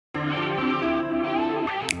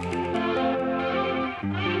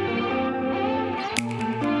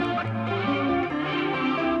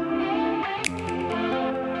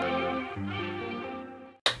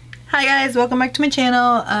Hi guys, welcome back to my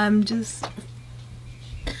channel. I'm just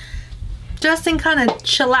in kind of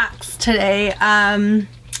chillax today.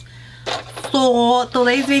 So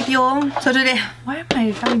today's video, why am I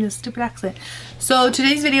having this stupid accent? So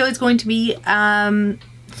today's video is going to be, I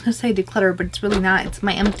was gonna say declutter, but it's really not. It's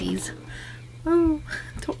my empties. Ooh,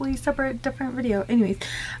 totally separate, different video. Anyways,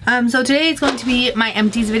 so today it's going to be my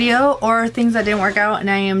empties video, or things that didn't work out and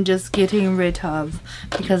I am just getting rid of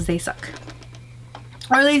because they suck.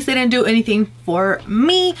 Or at least they didn't do anything for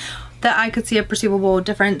me that I could see a perceivable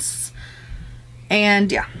difference.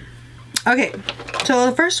 And yeah. Okay, so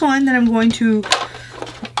the first one that I'm going to do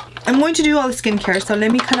all the skincare. So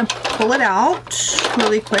let me kind of pull it out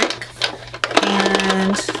really quick.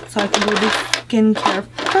 And so I can do the skincare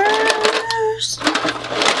first.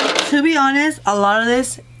 To be honest, a lot of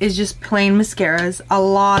this is just plain mascaras. A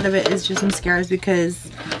lot of it is just mascaras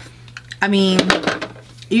because, I mean,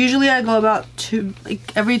 usually I go about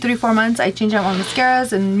every 3-4 months I change out my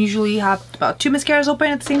mascaras, and usually have about 2 mascaras open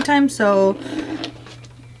at the same time, so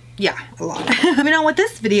yeah, a lot. Moving on with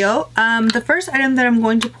this video, the first item that I'm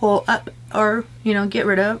going to pull up, or you know, get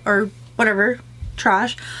rid of, or whatever,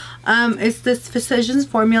 trash, is this Physicians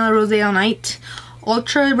Formula Rose All Night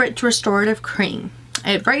Ultra Rich Restorative Cream.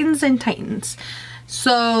 It brightens and tightens.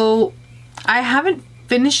 So I haven't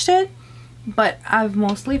finished it, but I've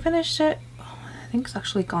mostly finished it. I think it's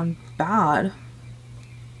actually gone bad.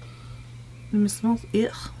 It smells,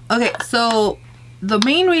 ugh. Okay, so the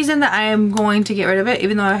main reason that I am going to get rid of it,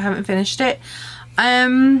 even though I haven't finished it,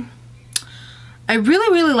 I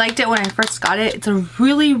really liked it when I first got it. It's a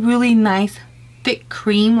really nice thick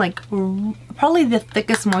cream, like probably the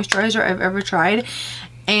thickest moisturizer I've ever tried,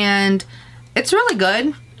 and it's really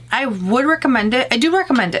good. I would recommend it. I do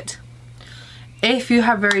recommend it if you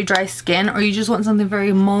have very dry skin, or you just want something very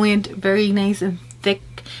emollient, very nice and thick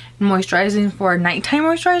and moisturizing for a nighttime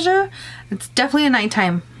moisturizer. It's definitely a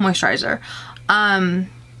nighttime moisturizer.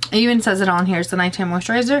 It even says it on here, it's a nighttime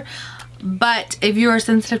moisturizer. But if you are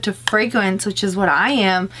sensitive to fragrance, which is what I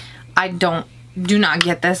am, do not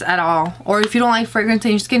get this at all. Or if you don't like fragrance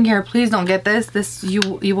in your skincare, please don't get this. You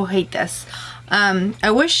will hate this. I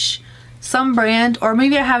wish some brand, or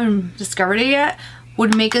maybe I haven't discovered it yet,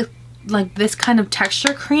 would make a like this kind of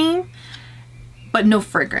texture cream, but no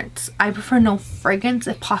fragrance. I prefer no fragrance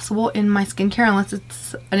if possible in my skincare, unless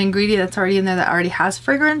it's an ingredient that's already in there that already has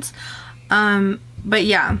fragrance. But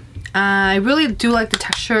yeah, I really do like the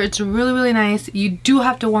texture. It's really nice. You do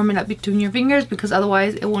have to warm it up between your fingers because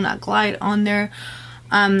otherwise it will not glide on there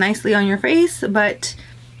nicely on your face. But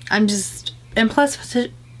I'm just, and plus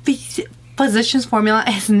Physicians Formula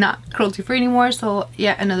is not cruelty free anymore, so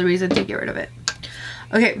yeah, another reason to get rid of it.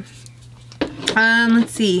 Okay,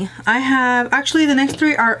 let's see. I have, actually the next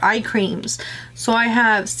 3 are eye creams. So I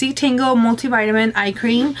have C Tango Multivitamin Eye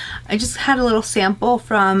Cream. I just had a little sample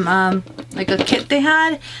from like a kit they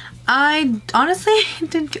had. I honestly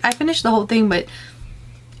I finished the whole thing, but it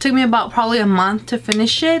took me about probably a month to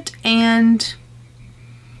finish it, and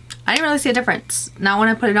I didn't really see a difference. Now when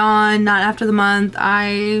I put it on, not after the month,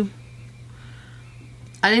 I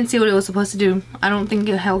didn't see what it was supposed to do. I don't think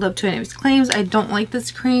it held up to any of its claims. I don't like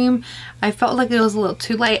this cream. I felt like it was a little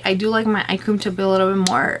too light. I do like my eye cream to be a little bit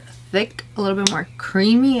more thick, a little bit more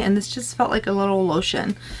creamy, and this just felt like a little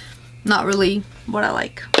lotion. Not really what I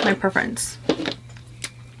like, my preference.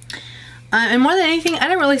 And more than anything, I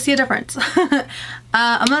didn't really see a difference.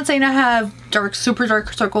 I'm not saying I have super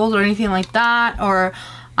dark circles or anything like that, or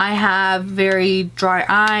I have very dry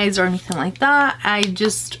eyes or anything like that.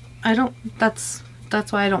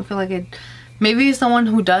 That's why I don't feel like it. Maybe someone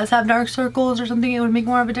who does have dark circles or something, it would make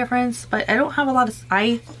more of a difference, but I don't have a lot of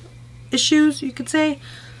eye issues, you could say.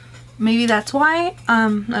 Maybe that's why. I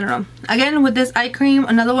don't know. Again, with this eye cream,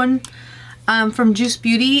 another one from Juice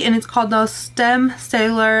Beauty, and it's called the Stem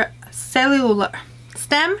Cellular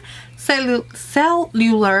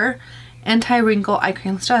Anti-Wrinkle Eye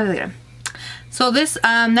Cream. Let's try that again. So this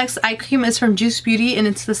next eye cream is from Juice Beauty, and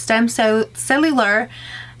it's the Stem Cellular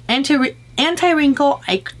Anti-Wrinkle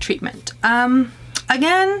Eye Treatment.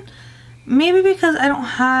 Again, maybe because I don't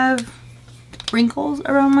have wrinkles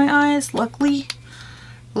around my eyes, luckily,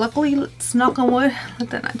 let's knock on wood, let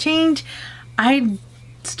that not change.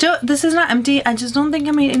 This is not empty. I just don't think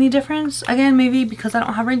it made any difference. Again, maybe because I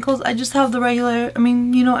don't have wrinkles. I just have the regular, I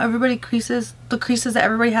mean, you know, everybody creases, the creases that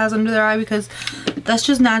everybody has under their eye, because that's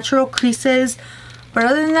just natural creases. But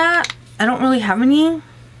other than that, I don't really have any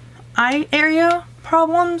eye area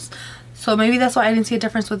problems. So maybe that's why I didn't see a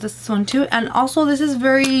difference with this one too. And also this is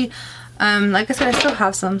very, like I said, I still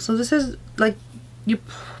have some. So this is like, you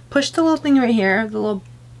push the little thing right here, the little,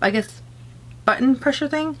 I guess, button pressure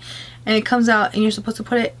thing, and it comes out, and you're supposed to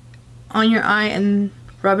put it on your eye and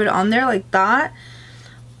rub it on there like that.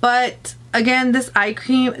 But again, this eye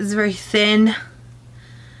cream is very thin.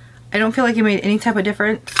 I don't feel like it made any type of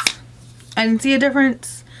difference. I didn't see a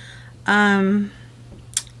difference. I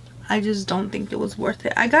just don't think it was worth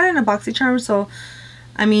it. I got it in a BoxyCharm, so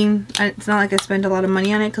I mean, it's not like I spent a lot of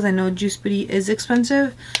money on it because I know Juice Beauty is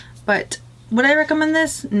expensive. But would I recommend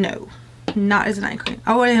this? No, not as an eye cream.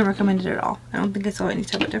 I wouldn't recommend it at all. I don't think I saw any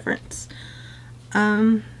type of difference.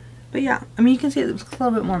 But yeah, I mean, you can see it's a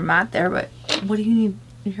little bit more matte there, but what do you need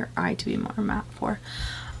your eye to be more matte for?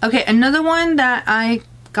 Okay, another one that I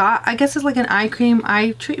got, I guess it's like an eye cream,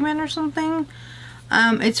 eye treatment or something.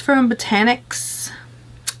 It's from Botanics,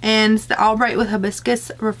 and it's the All Bright with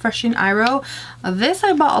Hibiscus Refreshing Eye Roll. This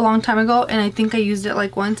I bought a long time ago, and I think I used it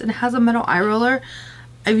like once, and it has a metal eye roller.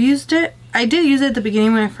 I've used it. I did use it at the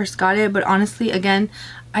beginning when I first got it, but honestly, again,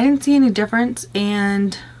 I didn't see any difference.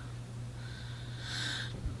 And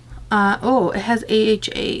oh, it has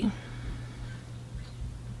AHA.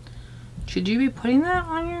 Should you be putting that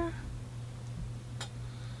on your...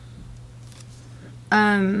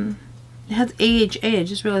 it has AHA, I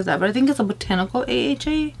just realized that, but I think it's a botanical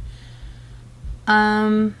AHA.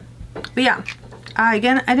 But yeah,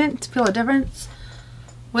 again, I didn't feel a difference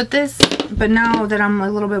with this, but now that I'm a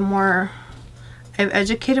little bit more, I've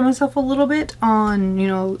educated myself a little bit on, you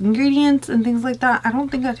know, ingredients and things like that, I don't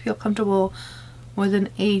think I'd feel comfortable with an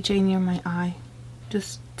AHA near my eye.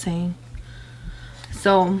 Just saying.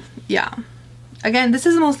 So yeah, again, this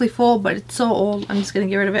is mostly full, but it's so old, I'm just gonna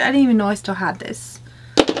get rid of it. I didn't even know I still had this.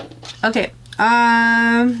 Okay,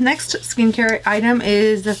 next skincare item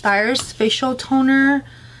is the Thayers facial toner.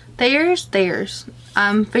 Thayers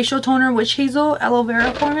facial toner witch hazel aloe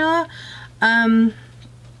vera formula, and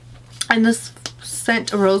this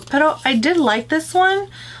scent rose petal. I did like this one.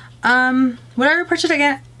 Would I repurchase it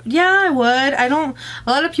again? Yeah, I would. I don't, a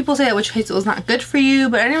lot of people say that witch hazel is not good for you,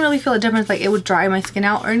 but I didn't really feel a difference, like it would dry my skin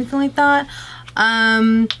out or anything like that.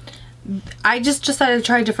 I just decided to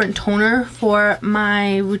try a different toner for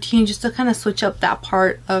my routine, just to kind of switch up that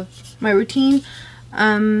part of my routine.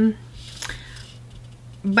 But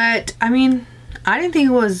I mean, I didn't think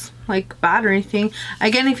it was like bad or anything.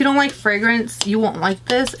 Again, if you don't like fragrance, you won't like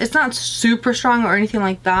this. It's not super strong or anything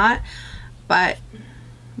like that, but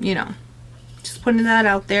you know, just putting that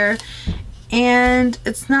out there. And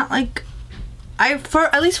it's not like,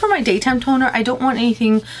 at least for my daytime toner, I don't want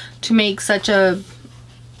anything to make such a,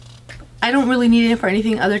 I don't really need it for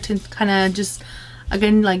anything other than kind of just,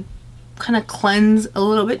 again, like kind of cleanse a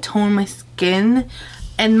little bit, tone my skin.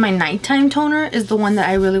 And my nighttime toner is the one that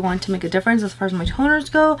I really want to make a difference as far as my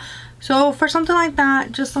toners go. So for something like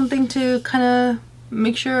that, just something to kind of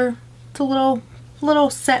make sure it's a little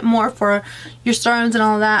set more for your storms and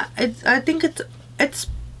all that. I think it's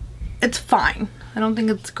fine. I don't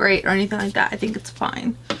think it's great or anything like that. I think it's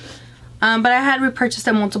fine. But I had repurchased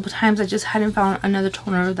it multiple times. I just hadn't found another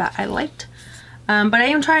toner that I liked. But I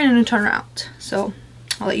am trying a new toner out, so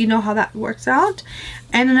I'll let you know how that works out.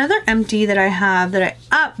 And another empty that I have that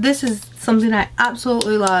this is something I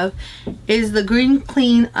absolutely love, is the Green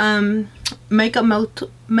Clean makeup melt. So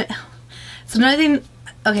another thing.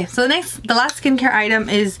 Okay, so the last skincare item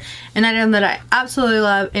is an item that I absolutely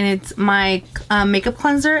love, and it's my makeup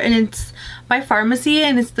cleanser, and it's by Pharmacy,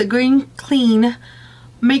 and it's the Green Clean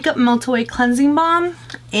Makeup Melt Away Cleansing Balm.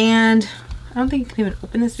 And I don't think you can even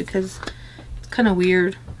open this because it's kind of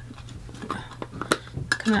weird,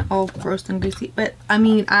 kind of all gross and greasy, but I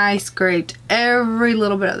mean, I scraped every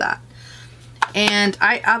little bit of that, and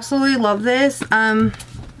I absolutely love this. A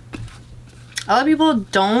lot of people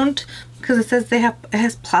don't, because it says it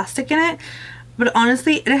has plastic in it, but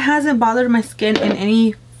honestly, it hasn't bothered my skin in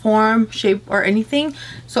any form, shape, or anything.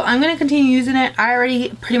 So I'm going to continue using it. I already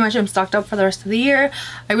pretty much am stocked up for the rest of the year.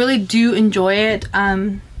 I really do enjoy it.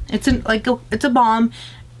 It's a balm,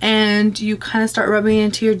 and you kind of start rubbing it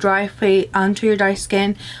into your dry face, onto your dry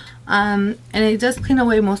skin, and it does clean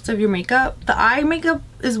away most of your makeup. The eye makeup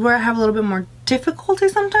is where I have a little bit more difficulty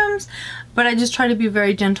sometimes, but I just try to be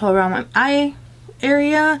very gentle around my eye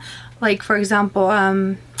area. Like for example,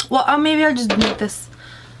 well, maybe I'll just make this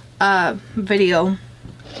video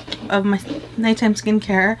of my nighttime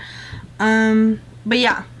skincare. But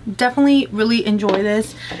yeah, definitely really enjoy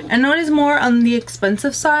this. I know it is more on the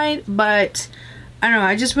expensive side, but I don't know,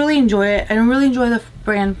 I just really enjoy it. I really enjoy the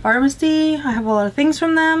brand Pharmacy. I have a lot of things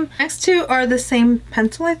from them. Next two are the same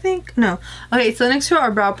pencil, I think. No. Okay, so the next two are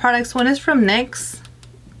brow products. One is from NYX.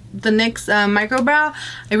 The NYX Micro Brow.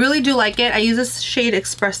 I really do like it. I use this shade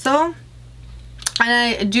Espresso. And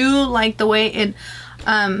I do like the way it,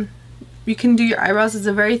 you can do your eyebrows. It's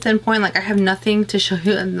a very thin point. Like I have nothing to show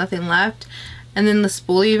you and nothing left. and then the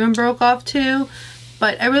spoolie even broke off too.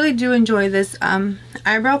 But I really do enjoy this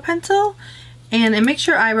eyebrow pencil, and it makes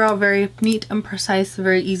your eyebrow very neat and precise,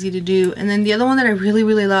 very easy to do. And then the other one that I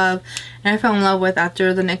really love, and I fell in love with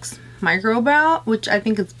after the NYX Micro Brow, which I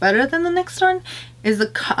think is better than the next one, is the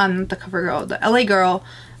CoverGirl, the LA Girl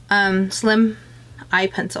Slim Eye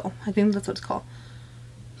Pencil. I think that's what it's called.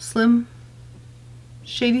 Slim,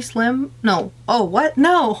 Shady Slim? No. Oh, what?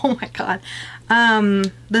 No. Oh my god.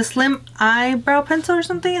 The Slim Eyebrow Pencil or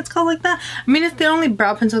something, it's called like that. I mean, it's the only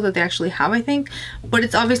brow pencil that they actually have, I think, but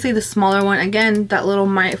it's obviously the smaller one. Again, that little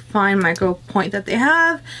fine micro point that they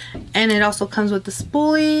have, and it also comes with the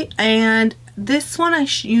spoolie. And this one I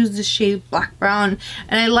use the shade Black Brown,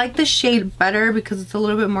 and I like the shade better because it's a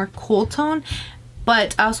little bit more cool tone,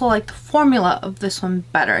 but I also like the formula of this one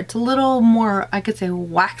better. It's a little more, I could say,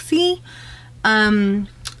 waxy, and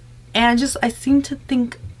I seem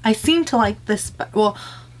to like this. Well,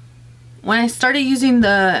 when I started using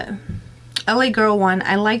the LA Girl one,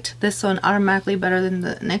 I liked this one automatically better than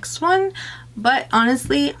the next one. But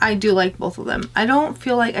honestly, I do like both of them. I don't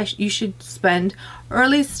feel like you should spend, or at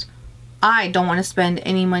least I don't want to spend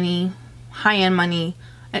any money, high-end money.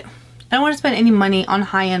 I don't want to spend any money on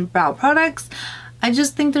high-end brow products. I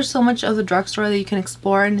just think there's so much of the drugstore that you can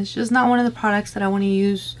explore, and it's just not one of the products that I want to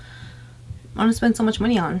use. I want to spend so much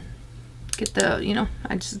money on. Get the, you know,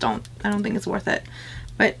 I don't think it's worth it.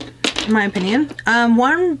 But in my opinion,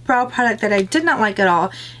 one brow product that I did not like at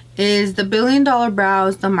all is the Billion Dollar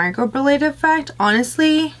Brows, the Microblade Effect.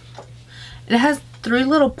 Honestly, it has 3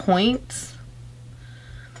 little points,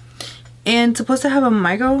 and it's supposed to have a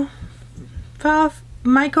microblade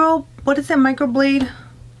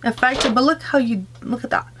effect. But look at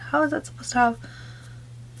that. How is that supposed to have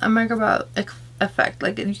a microbrow effect?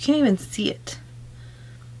 Like, you can't even see it.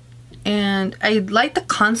 And I like the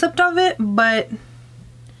concept of it, but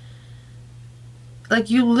like,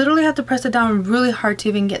 you literally have to press it down really hard to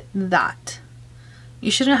even get that. You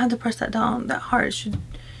shouldn't have to press that down that hard.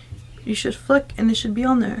 You should flick and it should be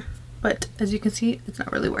on there. But as you can see, it's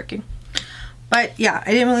not really working. But yeah,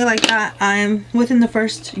 I didn't really like that. Within the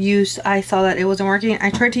first use, I saw that it wasn't working. I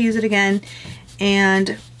tried to use it again,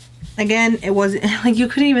 and again, it wasn't, like, you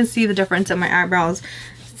couldn't even see the difference in my eyebrows.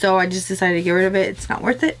 So I just decided to get rid of it. It's not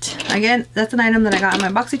worth it. Again, that's an item that I got in my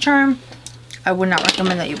BoxyCharm. I would not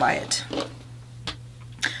recommend that you buy it.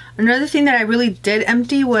 Another thing that I really did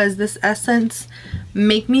empty was this Essence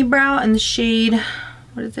Make Me Brow in the shade,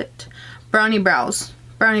 what is it? Brownie Brows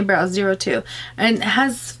 02. And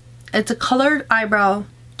it's a colored eyebrow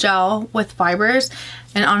gel with fibers,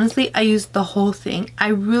 and honestly, I used the whole thing. I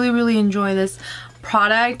really enjoy this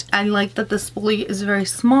product. I like that the spoolie is very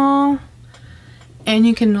small, and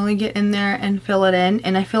you can really get in there and fill it in.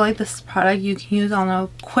 And I feel like this product you can use on a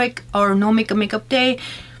quick or no makeup day.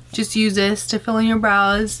 Just use this to fill in your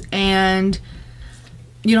brows, and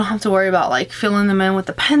you don't have to worry about like filling them in with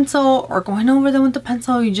the pencil or going over them with the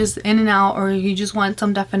pencil. You just in and out, or you just want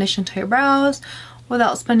some definition to your brows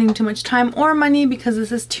without spending too much time or money, because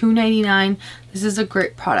this is $2.99. This is a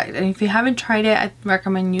great product, and if you haven't tried it, I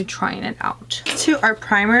recommend you trying it out. To our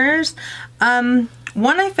primers, one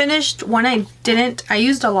I finished, one I didn't. I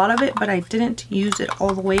used a lot of it, but I didn't use it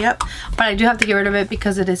all the way up, but I do have to get rid of it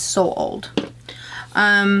because it is so old.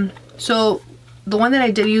 So the one that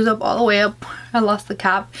I did use up all the way up, I lost the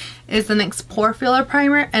cap, is the NYX Pore Filler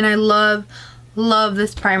Primer, and I love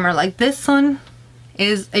this primer. Like, this one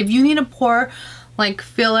is, if you need a pore like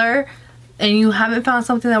filler and you haven't found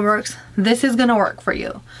something that works, this is gonna work for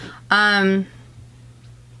you. Of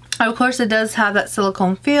course, it does have that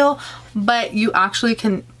silicone feel, but you actually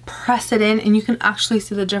can press it in and you can actually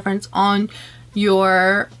see the difference on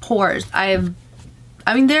your pores. I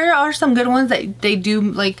mean, there are some good ones that they do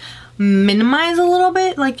like minimize a little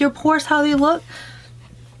bit, like your pores, how they look.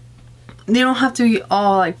 They don't have to be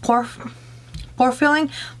all like pore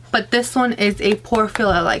filling, but this one is a pore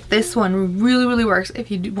filler. Like, this one really works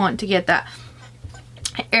if you do want to get that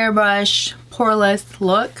airbrush poreless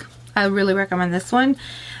look. I really recommend this one,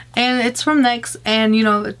 and it's from NYX, and you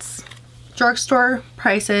know, it's drugstore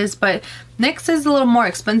prices, but NYX is a little more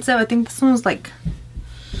expensive. I think this one was like,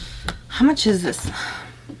 how much is this?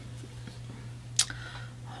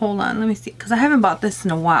 Hold on, let me see, because I haven't bought this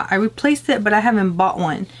in a while. I replaced it, but I haven't bought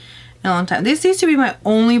one in a long time. This used to be my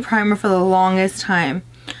only primer for the longest time.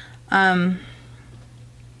 And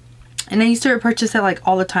I used to repurchase it like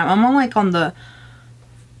all the time. I'm on like on the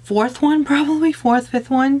 4th one, probably 4th, 5th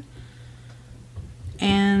one.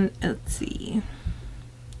 And let's see.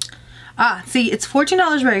 See, it's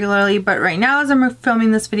 $14 regularly, but right now, as I'm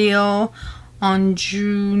filming this video on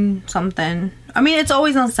June something, I mean, it's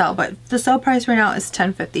always on sale, but the sale price right now is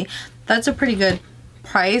 $10.50. that's a pretty good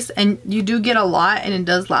price, and you do get a lot, and it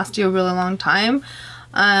does last you a really long time.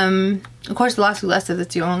 Of course it lasts you less if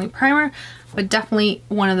it's your only primer, but definitely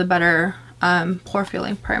one of the better pore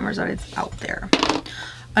filling primers that is out there.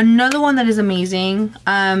 Another one that is amazing,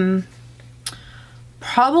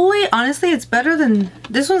 probably, honestly, it's better than,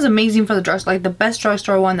 this one's amazing for the drugstore, like the best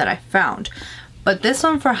drugstore one that I found. But this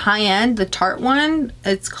one for high end, the Tarte one,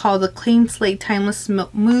 it's called the Clean Slate Timeless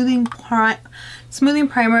Smoothing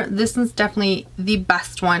Primer. This one's definitely the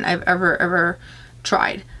best one I've ever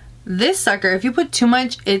tried. This sucker, if you put too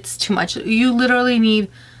much, it's too much. You literally need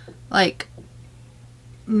like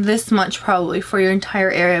this much probably for your entire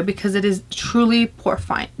area, because it is truly pore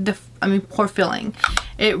filling.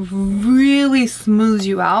 It really smooths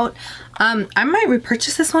you out. I might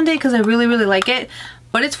repurchase this one day because I really like it,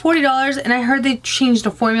 but it's $40, and I heard they changed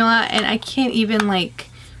the formula, and I can't even like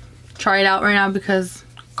try it out right now because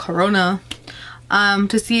Corona,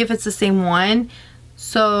 to see if it's the same one.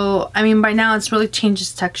 So I mean, by now it's really changed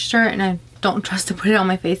its texture, and I don't trust to put it on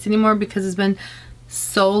my face anymore because it's been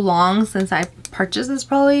so long since I purchased this.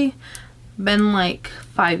 Probably been like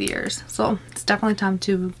 5 years, so it's definitely time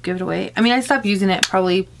to give it away. I mean, I stopped using it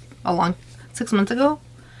probably 6 months ago,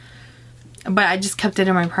 but I just kept it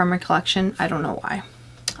in my primer collection. I don't know why.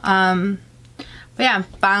 But yeah, I'm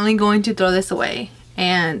finally going to throw this away,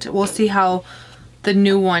 and we'll see how the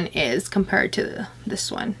new one is compared to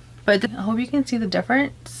this one. But I hope you can see the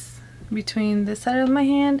difference between this side of my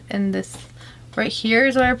hand and this. Right here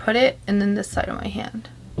is where I put it, and then this side of my hand.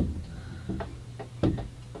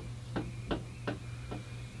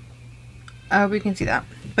 I hope you can see that.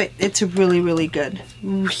 But it's really good.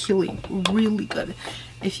 Really good.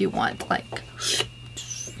 If you want, like,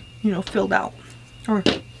 you know, filled out or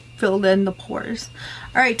filled in the pores.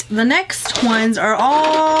 Alright, the next ones are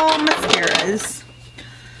all mascaras.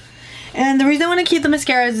 And the reason I want to keep the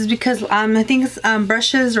mascaras is because I think it's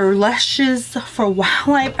brushes or lashes for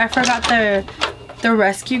wildlife. I forgot the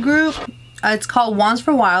rescue group. It's called Wands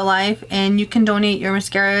for Wildlife, and you can donate your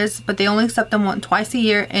mascaras, but they only accept them twice a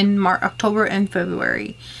year in October and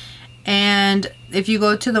February. And if you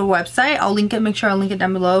go to the website, I'll link it, make sure I'll link it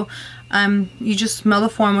down below. You just mail the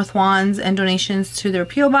form with wands and donations to their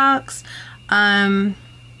PO box. And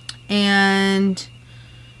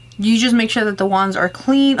you just make sure that the wands are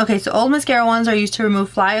clean. Okay, so old mascara wands are used to remove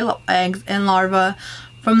fly eggs and larvae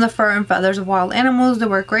from the fur and feathers of wild animals. They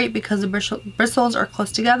work great because the bristles are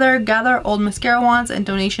close together. Gather old mascara wands and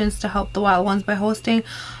donations to help the wild ones by hosting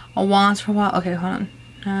a Wands for Wild. Okay, hold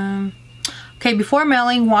on. Okay, before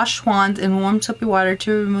mailing, wash wands in warm soapy water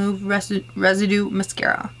to remove residue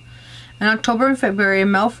mascara. In October and February,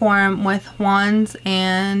 mail form with wands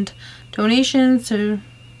and donations to...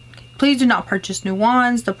 Please do not purchase new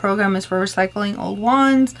wands. The program is for recycling old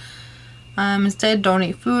wands. Instead,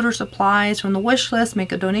 donate food or supplies from the wish list.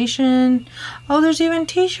 Make a donation. Oh, there's even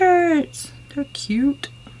t-shirts. They're cute.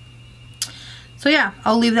 So yeah,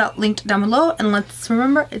 I'll leave that linked down below. And let's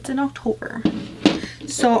remember, it's in October.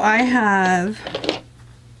 So I have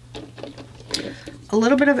a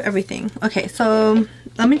little bit of everything. Okay, so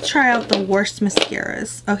let me try out the worst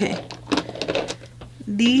mascaras. Okay.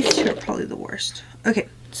 These two are probably the worst. Okay.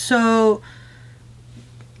 So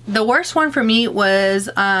the worst one for me was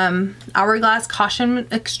Hourglass Caution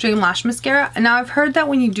Extreme Lash Mascara. And now I've heard that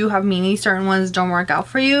when you do have meanies, certain ones don't work out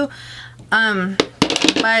for you. But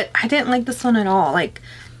I didn't like this one at all. Like,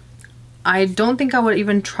 I don't think I would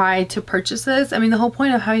even try to purchase this. I mean, the whole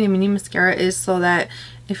point of having a mini mascara is so that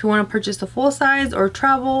if you want to purchase the full size or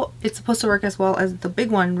travel, it's supposed to work as well as the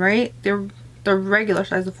big one, right? They're the regular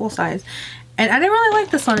size, the full size. And I didn't really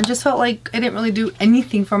like this one. It just felt like it didn't really do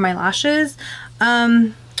anything for my lashes.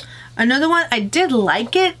 Another one, I did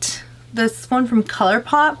like it. This one from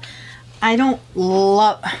ColourPop. I don't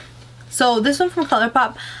love... So this one from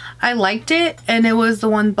ColourPop, I liked it. And it was the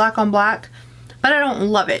one black on black. But I don't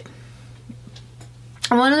love it.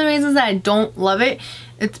 And one of the reasons that I don't love it,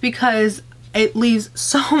 it's because it leaves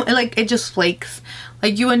so... Like, it just flakes.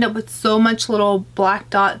 Like, you end up with so much little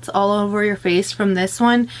black dots all over your face from this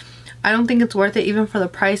one. I don't think it's worth it even for the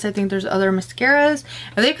price. I think there's other mascaras.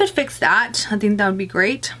 If they could fix that, I think that would be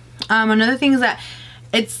great. Another thing is that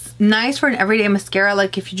it's nice for an everyday mascara.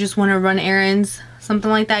 Like if you just want to run errands, something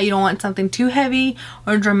like that. You don't want something too heavy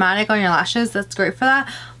or dramatic on your lashes. That's great for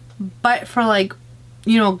that. But for like,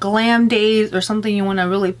 you know, glam days or something you want to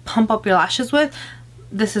really pump up your lashes with,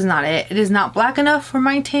 this is not it. It is not black enough for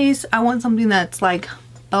my taste. I want something that's like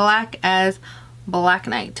black as black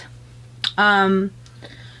night.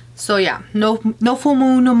 So yeah, no full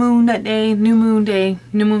moon, no moon that day, new moon day,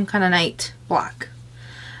 new moon kind of night, black.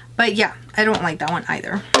 But yeah, I don't like that one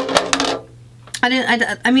either.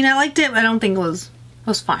 I mean, I liked it, but I don't think it was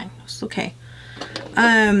fine. It was okay.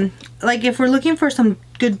 Like if we're looking for some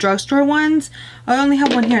good drugstore ones, I only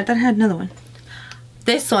have one here. I thought I had another one.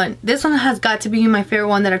 This one has got to be my favorite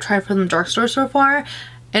one that I've tried from the drugstore so far,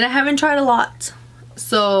 and I haven't tried a lot.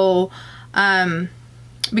 So,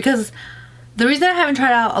 because the reason I haven't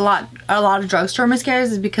tried out a lot of drugstore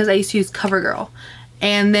mascaras is because I used to use CoverGirl,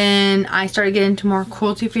 and then I started getting into more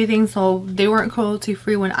cruelty-free things, so they weren't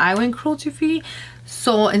cruelty-free when I went cruelty-free.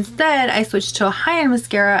 So instead, I switched to a high-end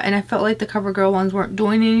mascara, and I felt like the CoverGirl ones weren't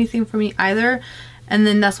doing anything for me either. And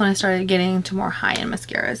then that's when I started getting into more high-end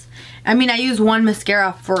mascaras. I mean, I used one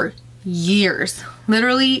mascara for years,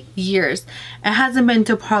 literally years. It hasn't been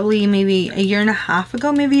until probably maybe a year and a half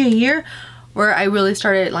ago, maybe a year, where I really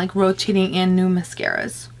started like rotating in new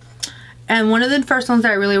mascaras. And one of the first ones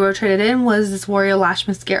that I really rotated in was this Warrior Lash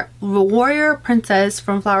Mascara, Warrior Princess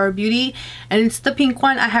from Flower Beauty, and it's the pink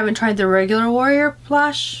one. I haven't tried the regular Warrior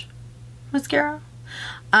Lash Mascara,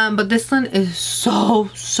 but this one is so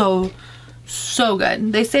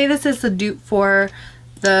good. They say this is a dupe for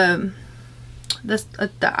the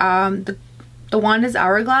Wand is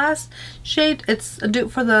Hourglass shade. It's a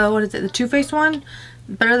dupe for the, what is it, the Too Faced one,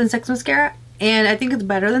 Better Than Sex Mascara, and I think it's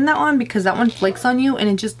better than that one because that one flakes on you and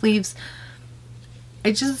it just leaves,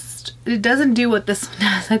 it doesn't do what this one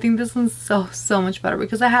does. I think this one's so much better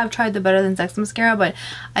because I have tried the Better Than Sex Mascara, but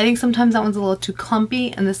I think sometimes that one's a little too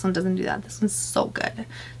clumpy and this one doesn't do that. This one's so good.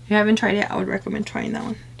 If you haven't tried it, I would recommend trying that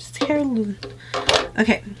one. Just hair lube.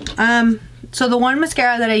 Okay, so the one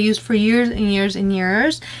mascara that I used for years and years and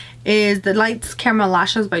years is the Lights Camera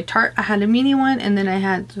Lashes by Tarte. I had a mini one and then I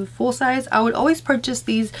had the full size. I would always purchase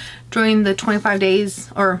these during the 25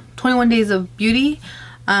 days or 21 days of beauty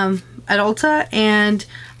at Ulta, and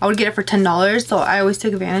I would get it for $10, so I always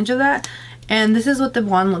take advantage of that. And this is what the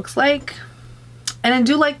wand looks like, and I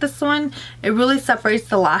do like this one. It really separates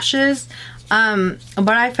the lashes, but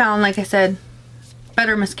I found, like I said,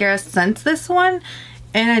 better mascara since this one,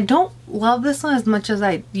 and I don't love this one as much as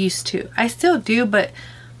I used to. I still do, but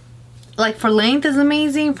like for length is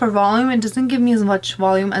amazing. For volume, it doesn't give me as much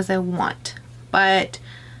volume as I want. But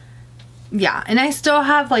yeah, and I still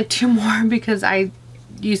have like 2 more because I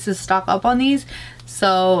used to stock up on these.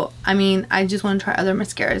 So I mean, I just want to try other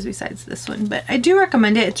mascaras besides this one, but I do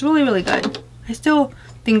recommend it. It's really good. I still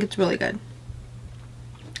think it's really good.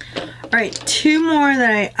 All right, 2 more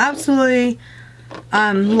that I absolutely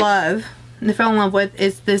love and fell in love with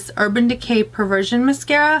is this Urban Decay Perversion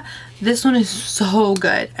Mascara. This one is so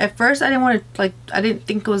good. At first I didn't want to, like, I didn't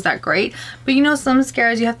think it was that great, but you know, some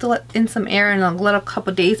mascaras you have to let in some air and let a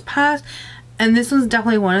couple days pass, and this one's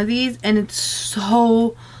definitely one of these, and it's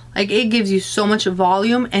so, like, it gives you so much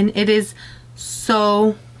volume, and it is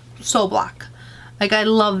so black. Like, I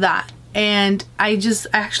love that. And I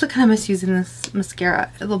actually kind of miss using this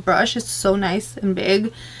mascara. The brush is so nice and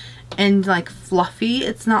big and like fluffy.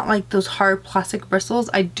 It's not like those hard plastic bristles.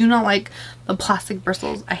 I do not like the plastic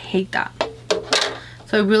bristles. I hate that.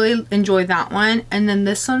 So I really enjoy that one. And then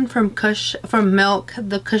this one from Milk,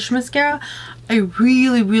 the Kush mascara, I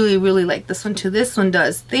really like this one too. This one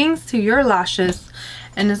does things to your lashes,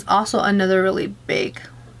 and it's also another really big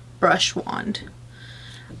brush wand.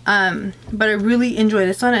 But I really enjoy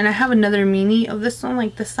this one, and I have another mini of this one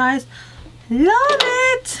like this size. Love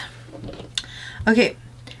it. Okay,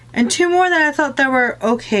 and 2 more that I thought that were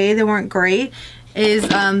okay, they weren't great, is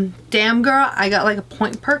Damn Girl. I got like a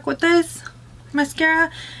point perk with this mascara,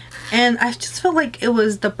 and I just felt like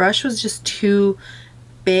the brush was just too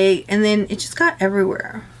big, and then it just got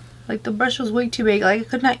everywhere. Like the brush was way too big. Like I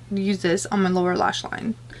could not use this on my lower lash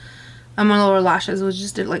line. On my lower lashes, it was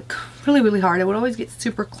just like really hard. It would always get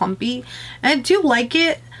super clumpy, and I do like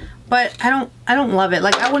it, but I don't love it.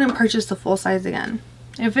 Like I wouldn't purchase the full size again.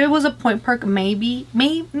 If it was a point perk, maybe.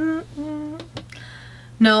 No,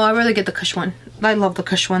 I'd rather get the Kush one. I love the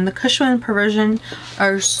Kush one. The Kush one and Perversion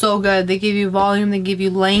are so good. They give you volume, they give you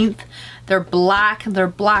length. They're black. They're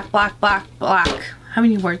black. How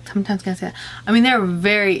many words? Sometimes can I say that? I mean,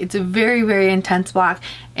 it's a very intense black,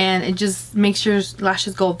 and it just makes your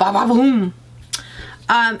lashes go ba ba boom.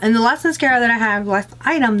 And the last mascara that I have, last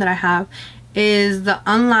item that I have, is the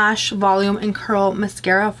Unlash Volume and Curl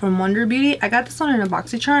Mascara from Wonder Beauty. I got this one in a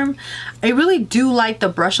BoxyCharm. I really do like the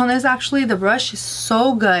brush on this. Actually, the brush is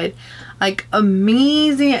so good, like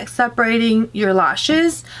amazing at separating your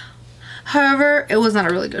lashes. However, it was not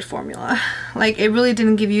a really good formula. Like it really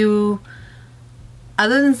didn't give you,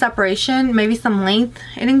 other than separation, maybe some length.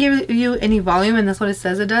 It didn't give you any volume, and that's what it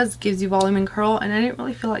says it does. It gives you volume and curl, and I didn't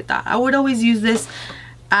really feel like that. I would always use this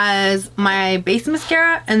as my base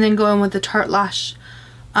mascara and then go in with the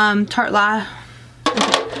I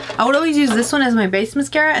I would always use this one as my base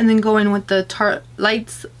mascara and then go in with the Tarte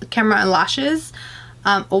Lights Camera and Lashes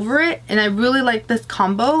over it. And I really like this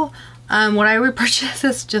combo. Would I repurchase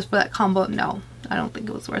this just for that combo? No, I don't think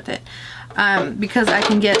it was worth it. Because I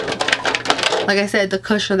can get, like I said, the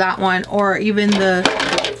Kush of that one, or even the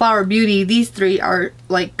Flower Beauty. These three are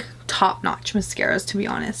like top-notch mascaras, to be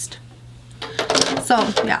honest. So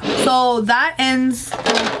yeah, so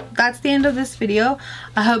that's the end of this video.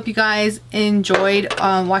 I hope you guys enjoyed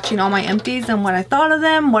watching all my empties and what I thought of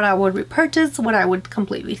them, what I would repurchase, what I would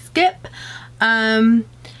completely skip. And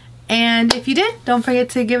if you did, don't forget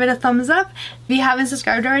to give it a thumbs up. If you haven't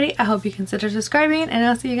subscribed already, I hope you consider subscribing, and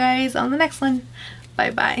I'll see you guys on the next one.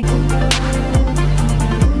 Bye bye.